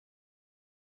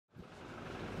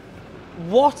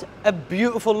What a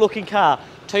beautiful looking car.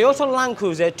 Toyota Land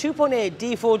Cruiser 2.8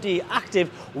 D-4D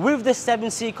active with the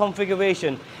 7-seat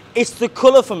configuration. It's the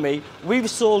colour for me. We've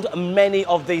sold many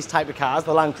of these type of cars,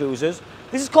 the Land Cruisers.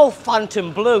 This is called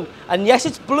Phantom Blue. And yes,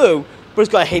 it's blue, but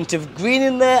it's got a hint of green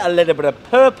in there, a little bit of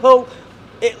purple.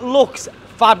 It looks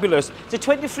fabulous. It's a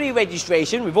 23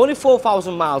 registration with only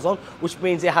 4,000 miles on, which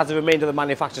means it has the remainder of the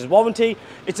manufacturer's warranty.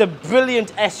 It's a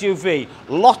brilliant SUV.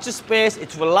 Lots of space,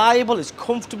 it's reliable, it's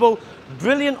comfortable,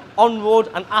 brilliant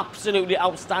on-road and absolutely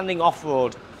outstanding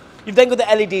off-road. You've then got the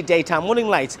LED daytime running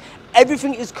lights.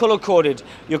 Everything is colour-coded.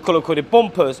 Your colour-coded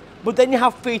bumpers, but then you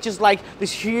have features like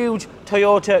this huge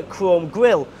Toyota chrome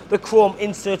grille, the chrome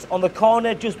inserts on the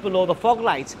corner just below the fog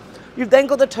lights. You've then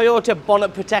got the Toyota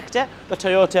bonnet protector, the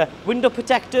Toyota window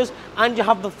protectors, and you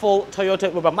have the full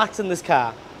Toyota rubber mats in this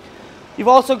car. You've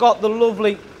also got the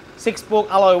lovely 6-spoke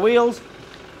alloy wheels,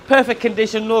 perfect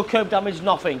condition, no curb damage,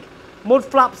 nothing. Mud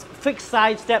flaps, fixed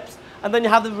side steps, and then you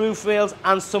have the roof rails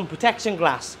and some protection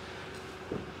glass.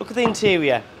 Look at the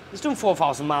interior. It's done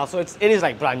 4,000 miles, so it is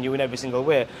like brand new in every single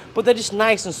way. But they're just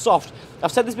nice and soft.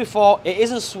 I've said this before, it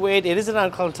isn't suede, it isn't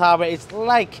Alcantara, it's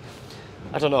like,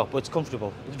 I don't know, but it's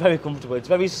comfortable. It's very comfortable, it's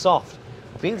very soft.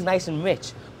 It feels nice and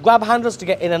rich. Grab handles to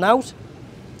get in and out.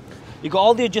 You've got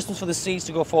all the adjustments for the seats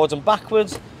to go forwards and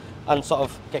backwards and sort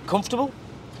of get comfortable.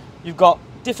 You've got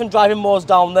different driving modes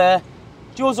down there.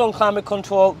 Dual zone climate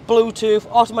control, Bluetooth,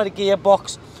 automatic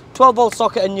gearbox, 12-volt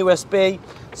socket and USB,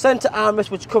 centre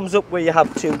armrest which comes up where you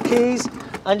have 2 keys,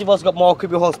 and you've also got more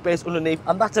cubbyhole space underneath,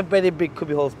 and that's a very big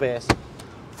cubbyhole space.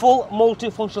 Full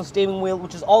multi-functional steering wheel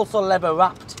which is also leather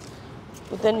wrapped.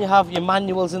 But then you have your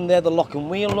manuals in there, the lock and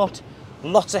wheel nut,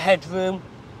 lots of headroom.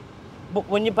 But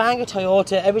when you're buying a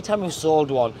Toyota, every time you've sold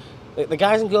one, the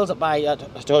guys and girls that buy a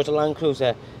Toyota Land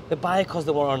Cruiser, they buy it because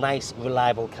they want a nice,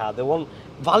 reliable car. They want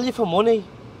value for money.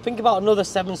 Think about another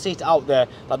 7-seater out there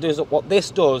that does what this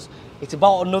does. It's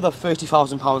about another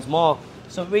 £30,000 more.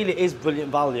 So it really is brilliant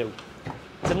value.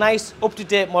 It's a nice,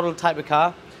 up-to-date model type of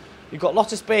car. You've got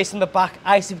lots of space in the back,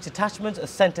 ICV attachments, a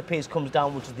centrepiece comes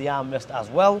down, which is the armrest as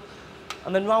well.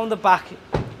 And then round the back,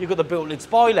 you've got the built-in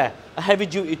spoiler, a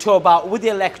heavy-duty tow bar with the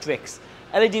electrics,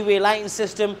 LED rear lighting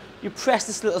system. You press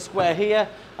this little square here,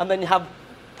 and then you have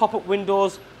pop-up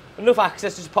windows, enough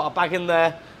access to just put a bag in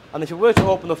there. And if you were to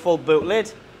open the full boot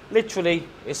lid, literally,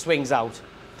 it swings out.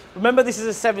 Remember, this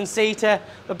is a 7-seater.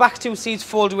 The back 2 seats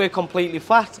fold away completely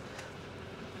flat.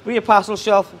 Rear parcel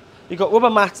shelf, you've got rubber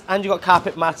mats and you've got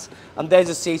carpet mats, and there's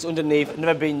a seat underneath,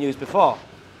 never been used before.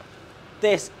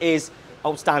 This is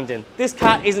outstanding. This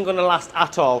car isn't going to last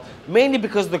at all, mainly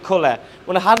because of the colour.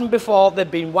 When I had them before,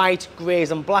 they've been white, greys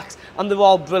and blacks, and they're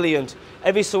all brilliant.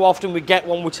 Every so often we get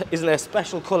one which isn't a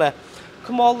special colour.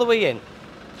 Come all the way in.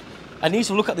 I need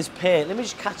to look at this paint. Let me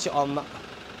just catch it on that.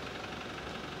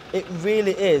 It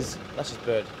really is. That's just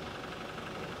bird.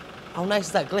 How nice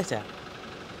is that glitter?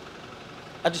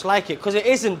 I just like it because it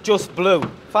isn't just blue.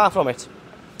 Far from it.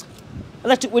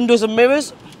 Electric windows and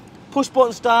mirrors. Push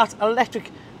button start.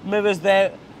 Electric mirrors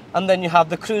there. And then you have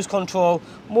the cruise control.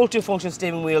 Multi-function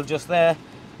steering wheel just there.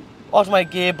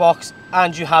 Automatic gearbox.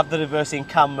 And you have the reversing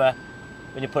camera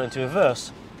when you put it into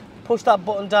reverse. Push that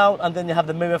button down and then you have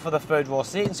the mirror for the 3rd row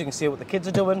seating so you can see what the kids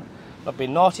are doing, not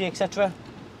being naughty, etc.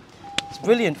 It's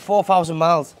brilliant, 4,000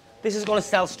 miles. This is going to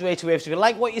sell straight away. So if you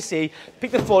like what you see,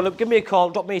 pick the phone up, give me a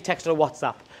call, drop me a text or a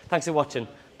WhatsApp. Thanks for watching.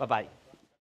 Bye-bye.